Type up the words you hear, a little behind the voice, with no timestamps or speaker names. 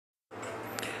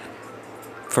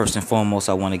First and foremost,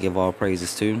 I want to give all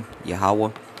praises to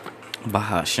Yahweh,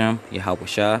 Bahashem, Yahweh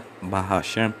Shah,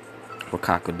 Bahashem,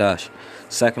 Rakakadash.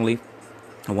 Secondly,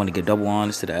 I want to give double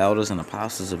honors to the elders and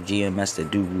apostles of GMS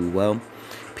that do rule well.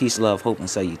 Peace, love, hope, and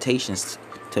salutations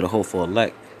to the hopeful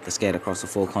elect that scattered across the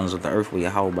four corners of the earth where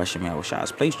Yahweh Bashem Yahweh Shah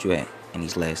has placed you at in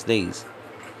these last days.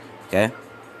 Okay?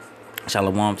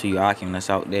 Shalom to you, Akim, that's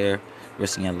out there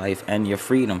risking your life and your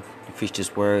freedom to preach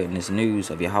this word and this news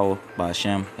of Yahweh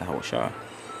Bashem Yahweh Shah.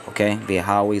 Okay, via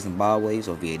highways and byways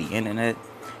or via the internet.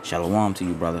 Shalom to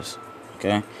you, brothers.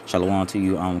 Okay, shalom to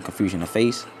you, confusion of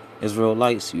face,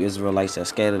 Israelites, you Israelites that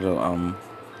scattered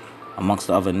amongst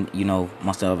the other,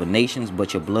 amongst the other nations,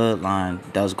 but your bloodline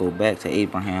does go back to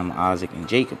Abraham, Isaac, and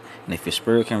Jacob. And if your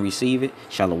spirit can receive it,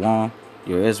 shalom,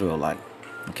 you're Israelite.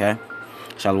 Okay,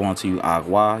 shalom to you,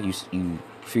 Agua, you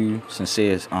few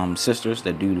sincere sisters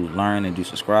that do learn and do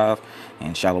subscribe,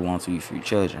 and shalom to you, few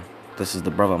children. This is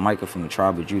the brother Micah from the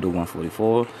tribe of Judah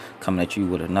 144 coming at you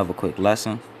with another quick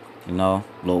lesson. Lord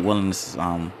willing, this is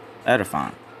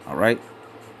edifying. All right.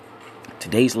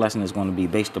 Today's lesson is going to be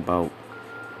based about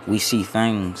we see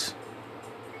things,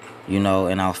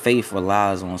 and our faith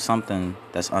relies on something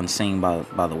that's unseen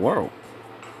by the world.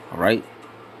 All right.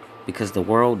 Because the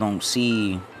world don't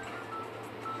see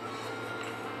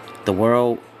the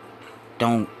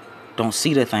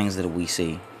things that we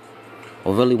see,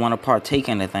 or really want to partake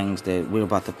in the things that we're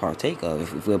about to partake of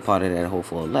if we're part of that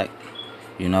hopeful elect,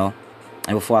 And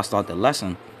before I start the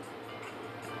lesson,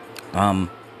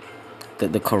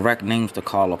 the correct names to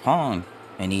call upon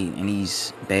in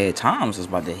these bad times is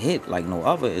about to hit like no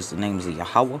other is the names of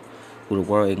Yahweh, who the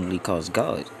world ignorantly calls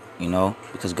God,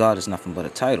 because God is nothing but a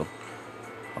title,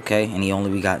 okay? And the only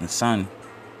begotten Son,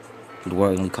 who the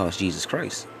world ignorantly calls Jesus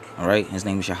Christ, all right? His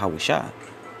name is Yahweh Shah.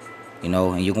 And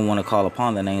you're going to want to call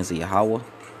upon the names of Yahweh,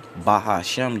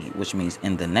 Bahashem, which means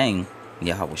in the name,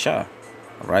 Yahweh Shah.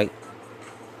 All right?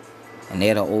 And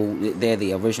they're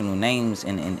the original names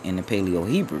in the Paleo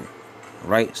Hebrew.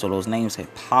 Right? So those names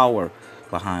have power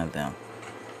behind them.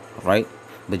 All right?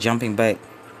 But jumping back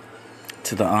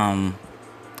to the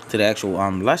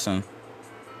actual lesson,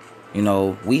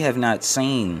 we have not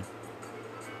seen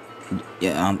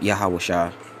Yahweh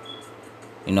Shah.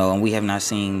 And we have not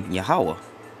seen Yahweh.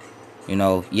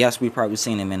 Yes, we've probably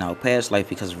seen him in our past life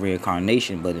because of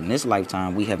reincarnation, but in this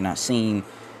lifetime, we have not seen,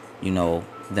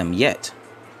 them yet.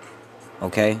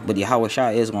 Okay? But Yahweh Shah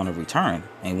is going to return.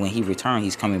 And when he returns,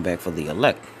 he's coming back for the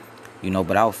elect.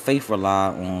 But our faith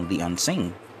relies on the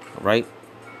unseen. Right?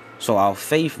 So our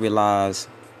faith relies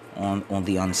on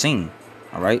the unseen.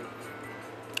 All right?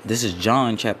 This is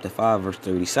John chapter 5, verse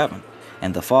 37.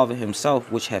 And the Father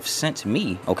himself, which have sent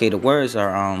me. Okay, the words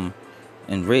are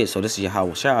in red, so this is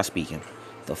Yahweh Shah speaking.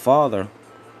 The Father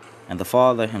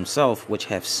himself, which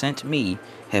have sent me,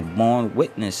 have borne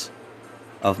witness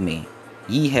of me.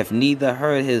 Ye have neither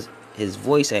heard his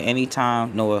voice at any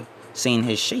time nor seen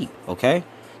his shape. Okay,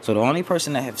 so the only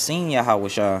person that have seen Yahweh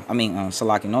Shah,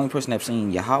 Salaki, the only person that have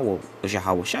seen Yahweh was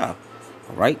Yahweh Shah.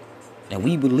 All right, and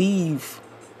we believe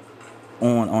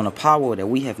on a power that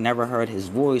we have never heard his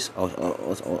voice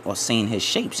or seen his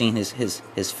shape, seen his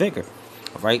figure.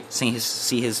 All right, see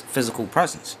his physical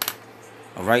presence.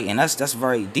 All right, and that's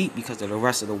very deep because of the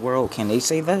rest of the world. Can they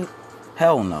say that?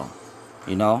 Hell no.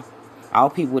 Our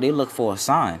people, they look for a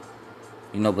sign.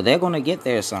 But they're gonna get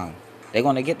their sign. They're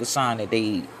gonna get the sign that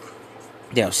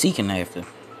they're seeking after.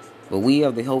 But we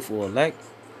of the hopeful elect,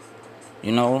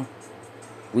 we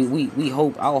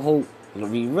hope. Our hope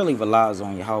really relies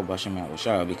on Yahweh Bashem Yahweh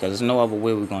Shah, because there's no other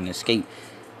way we're gonna escape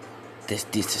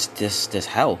this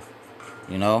hell.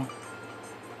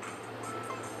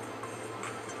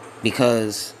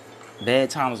 Because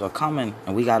bad times are coming,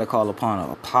 and we got to call upon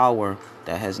a power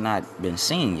that has not been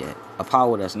seen yet. A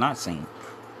power that's not seen.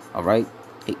 All right?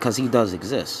 Because he does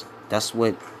exist. That's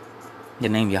what the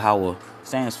name Yahweh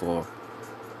stands for.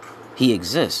 He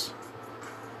exists.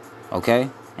 Okay?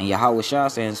 And Yahweh Shah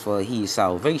stands for he is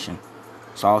salvation.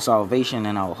 So our salvation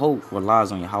and our hope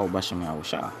relies on Yahweh Bashem Yahweh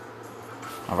Shah.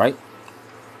 All right?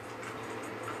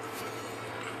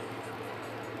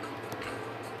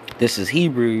 This is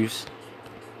Hebrews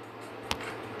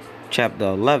chapter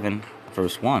 11,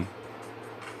 verse 1.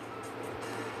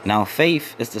 Now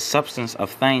faith is the substance of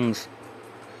things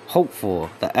hoped for,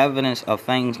 the evidence of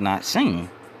things not seen.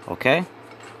 Okay?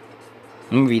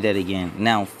 Let me read that again.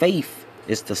 Now faith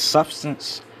is the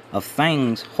substance of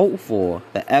things hoped for,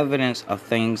 the evidence of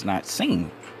things not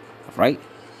seen. Right?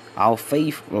 Our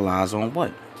faith relies on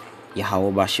what?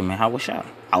 Yahweh Bashem Yahweh Shah.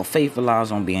 Our faith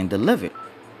relies on being delivered.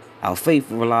 Our faith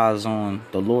relies on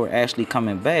the Lord actually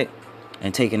coming back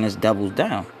and taking his devils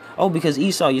down. Oh, because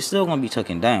Esau, you're still gonna be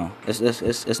taken down.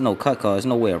 It's no cut card. There's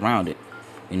no way around it.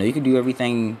 You know, you can do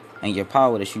everything in your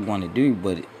power that you want to do,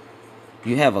 but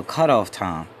you have a cutoff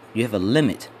time. You have a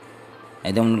limit,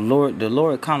 and then when the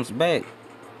Lord comes back.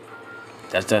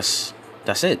 That's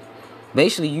it.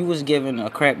 Basically, you was given a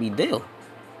crappy deal.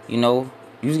 You know,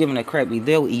 you was given a crappy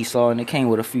deal, Esau, and it came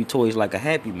with a few toys like a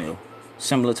Happy Meal,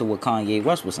 similar to what Kanye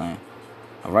West was saying.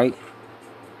 All right,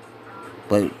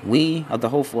 but we of the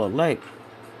hopeful elect,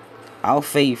 our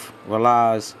faith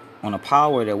relies on a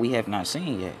power that we have not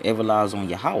seen yet. It relies on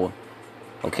Yahweh.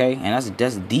 Okay, and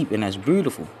that's deep and that's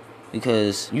beautiful,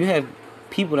 because you have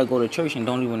people that go to church and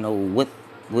don't even know what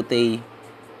they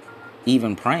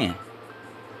even praying.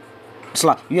 It's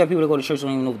like you have people that go to church and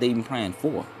don't even know what they even praying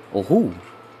for or who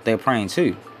they're praying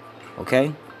to.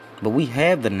 Okay, but we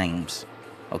have the names.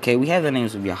 Okay, we have the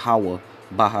names of Yahweh,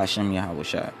 Bahashem, Yahweh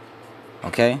Shai.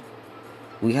 Okay,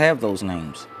 we have those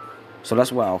names, so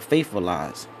that's where our faith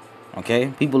relies.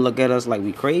 Okay, people look at us like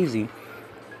we crazy.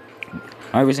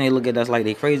 Every time they look at us like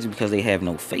they crazy because they have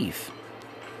no faith.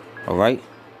 All right,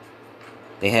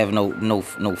 they have no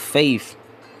faith.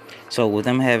 So with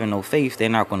them having no faith, they're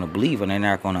not going to believe and they're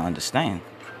not going to understand.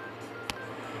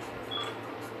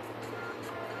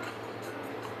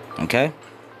 Okay?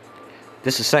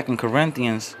 This is 2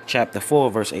 Corinthians chapter 4,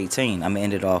 verse 18. I'm going to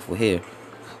end it off with here.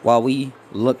 While we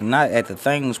look not at the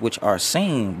things which are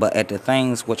seen, but at the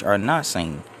things which are not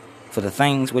seen. For the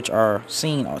things which are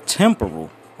seen are temporal.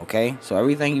 Okay? So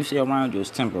everything you see around you is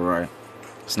temporary.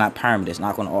 It's not permanent. It's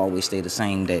not going to always stay the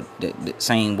same the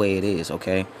same way it is.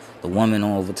 Okay? The woman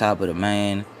on over top of the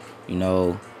man, you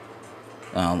know,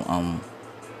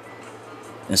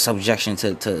 in subjection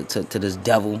to this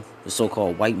devil, the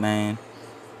so-called white man.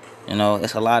 You know,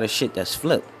 it's a lot of shit that's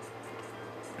flipped.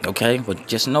 Okay? But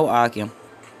just know, Akim,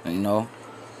 you know,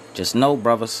 just know,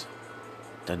 brothers,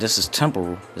 that this is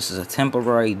temporal. This is a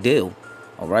temporary deal.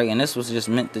 All right? And this was just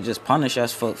meant to just punish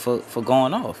us for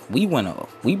going off. We went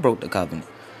off. We broke the covenant.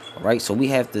 All right? So we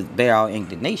have to bear our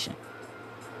indignation.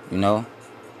 You know?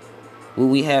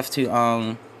 We have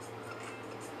to,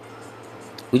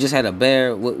 we just had to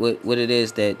bear what it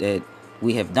is that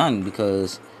we have done,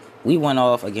 because we went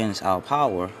off against our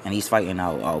power and he's fighting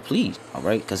our pleas. All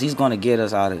right? Because he's going to get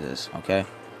us out of this. Okay?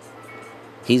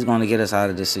 He's going to get us out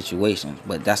of this situation.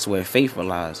 But that's where faith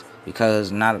relies,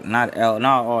 because not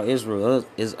all Israel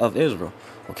is of Israel.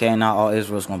 Okay? Not all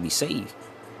Israel is going to be saved.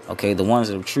 Okay? The ones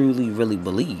that truly, really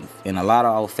believe. And a lot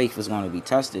of our faith is going to be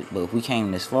tested. But if we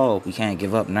came this far, we can't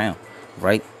give up now.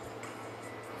 Right?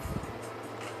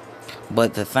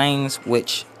 But the things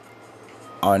which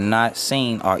are not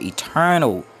seen are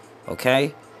eternal.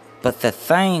 Okay? But the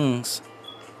things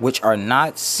which are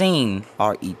not seen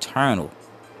are eternal.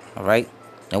 All right?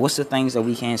 Now, what's the things that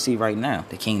we can't see right now?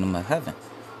 The kingdom of heaven.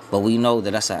 But we know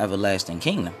that that's an everlasting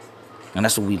kingdom. And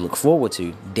that's what we look forward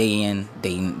to day in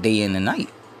and night.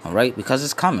 All right? Because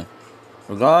it's coming.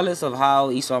 Regardless of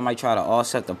how Esau might try to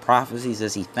offset the prophecies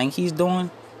as he think he's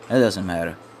doing, it doesn't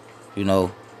matter. You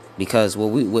know, because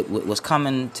what's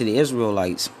coming to the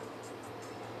Israelites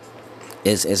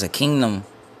is a kingdom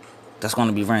that's going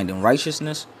to be reigned in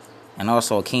righteousness, and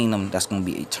also a kingdom that's going to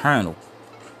be eternal.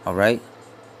 All right,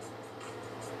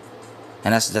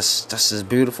 and that's as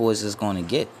beautiful as it's going to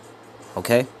get.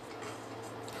 Okay,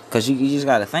 because you just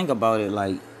got to think about it,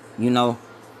 like, you know,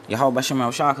 Yahweh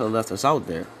B'Shem Shaka left us out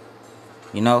there,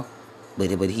 you know,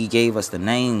 but he gave us the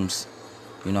names.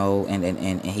 You know,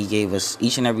 and he gave us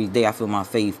each and every day. I feel my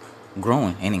faith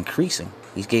growing and increasing.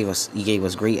 He gave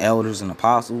us great elders and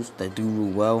apostles that do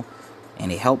rule well, and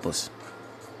they help us.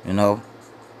 You know,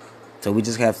 so we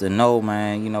just have to know,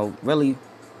 man. You know, really,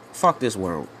 fuck this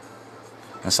world.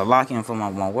 And Salakian for my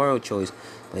world choice,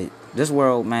 but this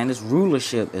world, man, this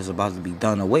rulership is about to be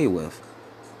done away with.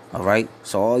 All right,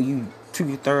 so all you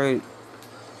 2/3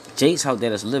 Jakes out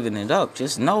there that's living it up,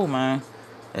 just know, man,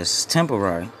 it's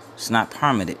temporary. It's not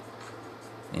permanent.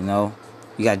 You know,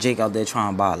 you got Jake out there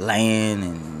trying to buy land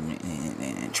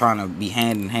and trying to be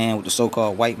hand in hand with the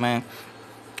so-called white man.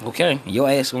 Okay, your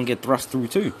ass gonna get thrust through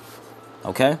too.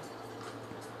 Okay,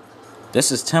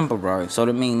 this is temporary, so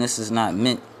that means this is not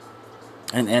meant.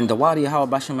 And the Wadi Yahweh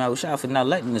B'Shem Yahushua for not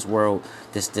letting this world,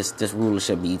 this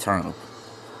rulership be eternal,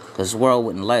 because this world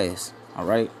wouldn't last. All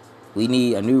right, we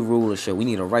need a new rulership. We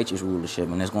need a righteous rulership,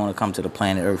 and it's going to come to the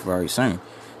planet Earth very soon.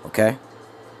 Okay.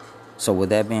 So with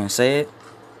that being said,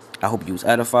 I hope you was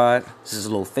edified. This is a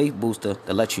little faith booster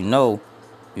to let you know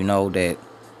that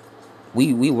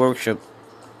we worship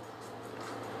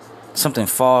something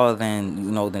far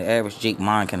than, the average Jake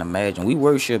mind can imagine. We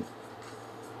worship,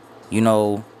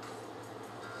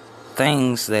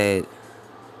 things that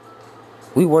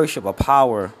we worship a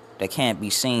power that can't be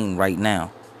seen right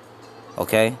now.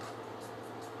 Okay?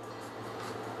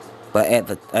 But at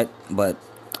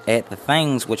the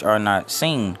things which are not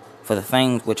seen, for the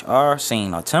things which are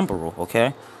seen are temporal,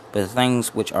 okay? But the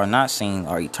things which are not seen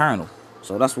are eternal.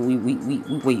 So that's what we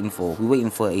waiting for. We waiting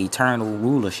for eternal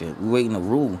rulership. We waiting to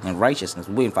rule in righteousness.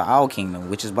 We waiting for our kingdom,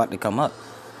 which is about to come up.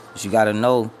 But you got to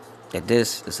know that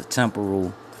this is a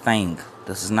temporal thing.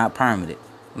 This is not permanent.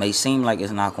 It may seem like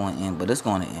it's not going to end, but it's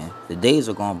going to end. The days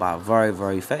are going by very,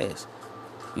 very fast.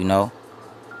 You know?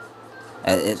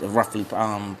 It's roughly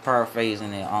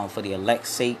paraphrasing it for the elect's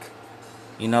sake.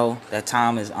 You know, that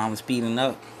time is speeding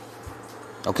up.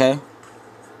 Okay?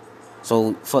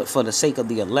 So for the sake of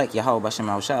the elect, Yahweh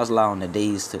Bashem Shah is allowing the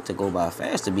days to go by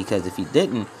faster, because if he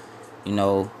didn't, you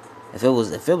know, if it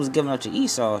was given up to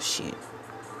Esau, shit.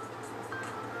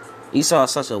 Esau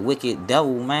is such a wicked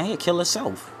devil, man, he'd kill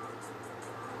himself.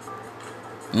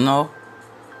 You know?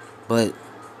 But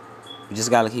we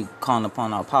just gotta keep calling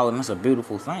upon our power, and that's a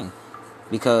beautiful thing.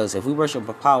 Because if we worship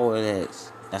a power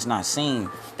that's not seen,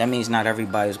 that means not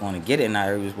everybody's going to get it. Not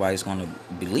everybody's going to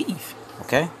believe.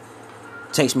 Okay?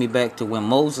 Takes me back to when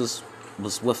Moses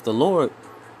was with the Lord,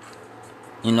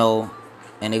 you know,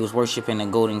 and they was worshiping the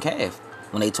golden calf.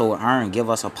 When they told Aaron, give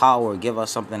us a power, give us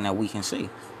something that we can see.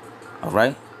 All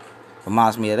right?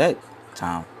 Reminds me of that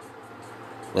time.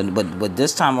 But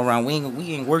this time around, we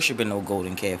ain't worshiping no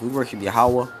golden calf. We worship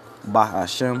Yahweh,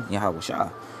 Bahashem, Yahweh Shah.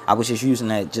 I was just using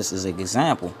that just as an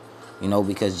example, you know,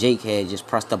 because Jake had just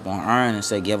pressed up on Aaron and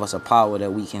said, give us a power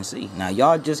that we can see. Now,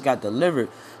 y'all just got delivered,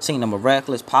 seeing the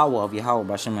miraculous power of Yahweh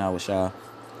Bashem Yahweh Shah.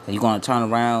 And you're going to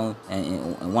turn around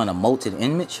and want a molten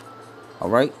image, all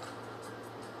right?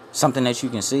 Something that you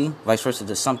can see, vice versa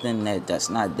to something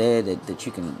that's not there, that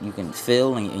you can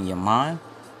feel in your mind,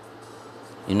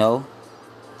 you know?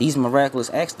 These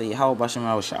miraculous acts that Yahweh Bashem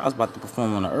Yahweh Shah is about to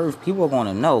perform on the earth, people are going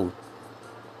to know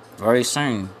very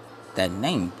soon that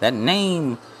name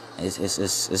is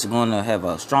going to have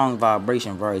a strong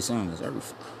vibration very soon on this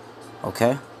earth.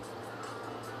 Okay?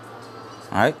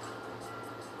 Alright?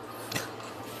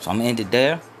 So I'm going to end it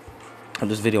there. Hope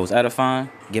this video was edifying,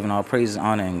 giving all praises,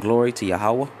 honor, and glory to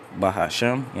Yahweh,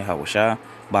 Bahashem, Yahweh Shah,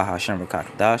 Bahashem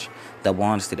Rakakadash. Double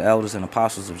honors to the elders and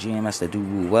apostles of GMS that do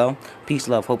rule well. Peace,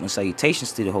 love, hope, and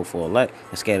salutations to the hopeful elect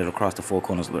that scattered across the four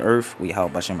corners of the earth where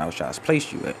Yahweh Bashem Yahweh Shah has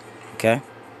placed you at. Okay?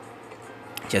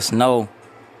 Just know,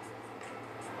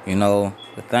 you know,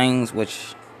 the things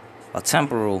which are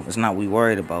temporal is not what we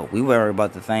worried about. We worry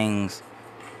about the things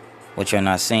which are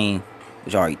not seen,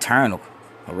 which are eternal.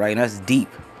 Alright? That's deep.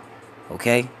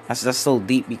 Okay? That's so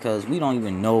deep, because we don't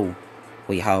even know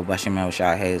what Yahweh Bashem Yahweh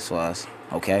Shah has for us.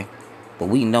 Okay? But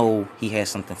we know he has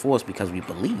something for us because we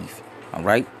believe.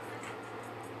 Alright?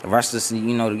 The rest of the,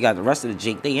 you know, you got the rest of the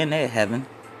Jake, they in their heaven,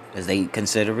 as they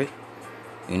consider it.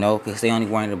 You know, because they only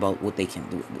worried about what they can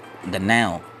do. The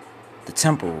now. The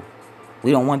temporal.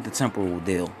 We don't want the temporal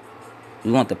deal.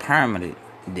 We want the permanent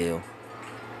deal.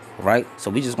 Right?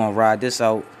 So we just going to ride this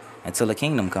out until the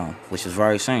kingdom come, which is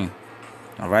very soon.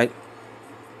 Alright?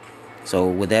 So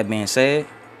with that being said,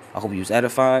 I hope you was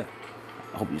edified.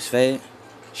 I hope you was fed.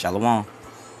 Shalom.